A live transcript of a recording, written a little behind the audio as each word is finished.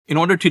In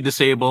order to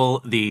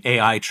disable the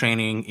AI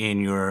training in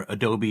your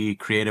Adobe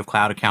Creative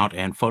Cloud account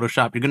and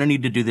Photoshop, you're going to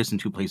need to do this in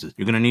two places.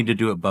 You're going to need to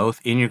do it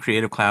both in your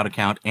Creative Cloud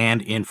account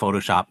and in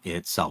Photoshop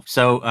itself.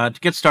 So to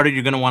get started,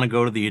 you're going to want to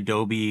go to the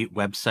Adobe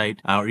website,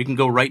 or you can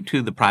go right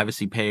to the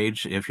privacy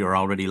page if you're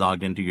already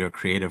logged into your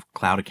Creative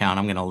Cloud account.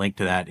 I'm going to link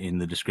to that in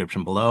the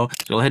description below.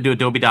 So you'll head to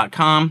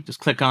adobe.com, just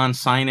click on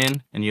sign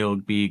in, and you'll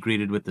be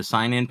greeted with the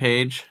sign in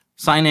page.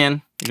 Sign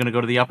in, you're going to go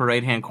to the upper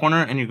right hand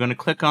corner and you're going to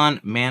click on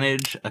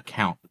manage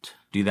account.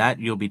 Do that,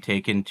 you'll be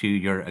taken to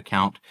your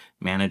account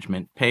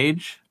management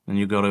page. Then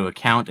you go to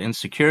account and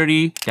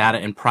security, data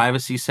and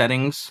privacy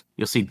settings.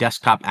 You'll see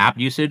desktop app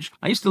usage.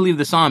 I used to leave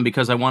this on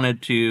because I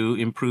wanted to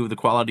improve the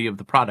quality of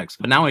the products,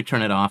 but now I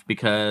turn it off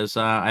because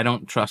I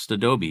don't trust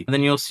Adobe. And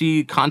then you'll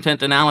see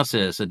content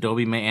analysis.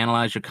 Adobe may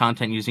analyze your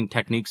content using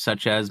techniques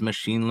such as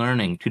machine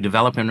learning to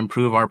develop and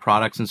improve our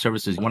products and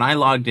services. When I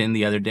logged in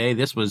the other day,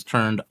 this was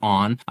turned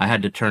on. I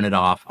had to turn it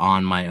off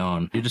on my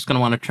own. You're just going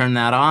to want to turn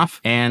that off,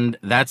 and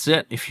that's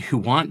it. If you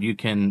want, you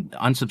can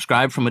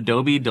unsubscribe from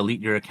Adobe,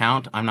 delete your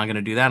account. I'm not going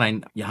to do that.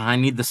 I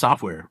need the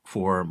software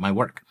for my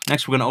work.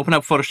 Next, we're going to open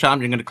up Photoshop.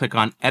 You're going to click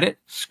on Edit,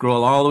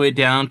 scroll all the way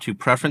down to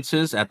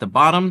Preferences at the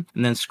bottom,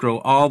 and then scroll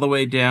all the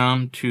way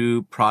down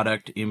to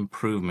Product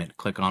Improvement.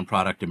 Click on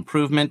Product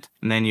Improvement,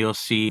 and then you'll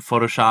see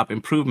Photoshop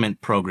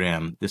Improvement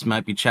Program. This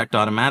might be checked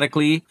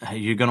automatically.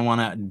 You're going to want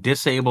to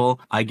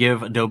disable, I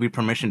give Adobe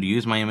permission to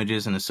use my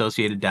images and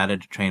associated data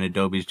to train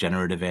Adobe's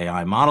generative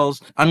AI models.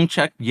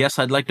 Uncheck, yes,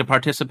 I'd like to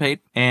participate,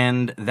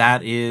 and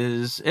that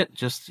is it.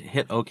 Just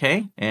hit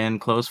OK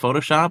and close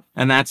Photoshop,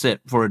 and that's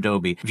it for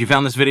Adobe. If you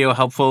found this video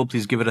helpful,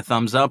 please give it a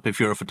thumbs up. If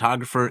you're a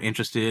photographer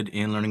interested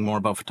in learning more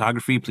about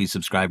photography, please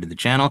subscribe to the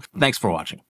channel. Thanks for watching.